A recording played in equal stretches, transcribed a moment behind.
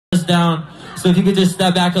down. So if you could just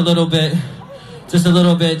step back a little bit, just a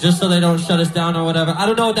little bit, just so they don't shut us down or whatever. I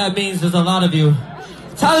don't know what that means. There's a lot of you.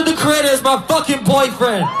 Tyler, the Creator, is my fucking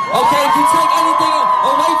boyfriend. Okay, if you take anything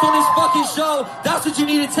away from this fucking show, that's what you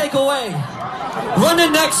need to take away. Run the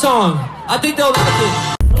next song. I think they'll like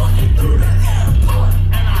it.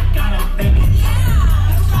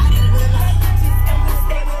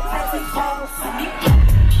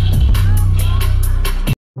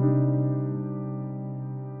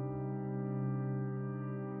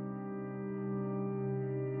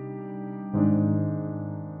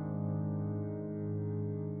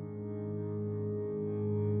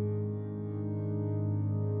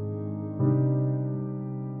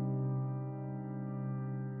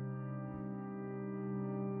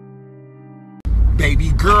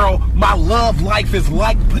 Baby girl, my love life is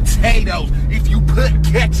like potatoes. If you put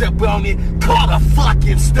ketchup on it, gotta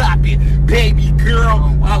fucking stop it. Baby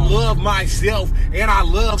girl, I love myself and I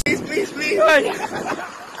love... Please.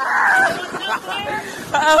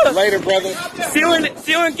 Later, brother. See you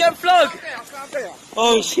in Camp Flog.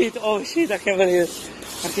 Oh shit, I can't believe it.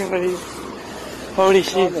 Holy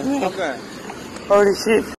shit. Okay. Holy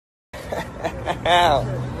shit.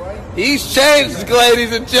 He's changed,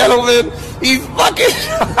 ladies and gentlemen. He's fucking...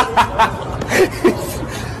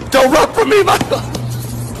 Don't run from me, my...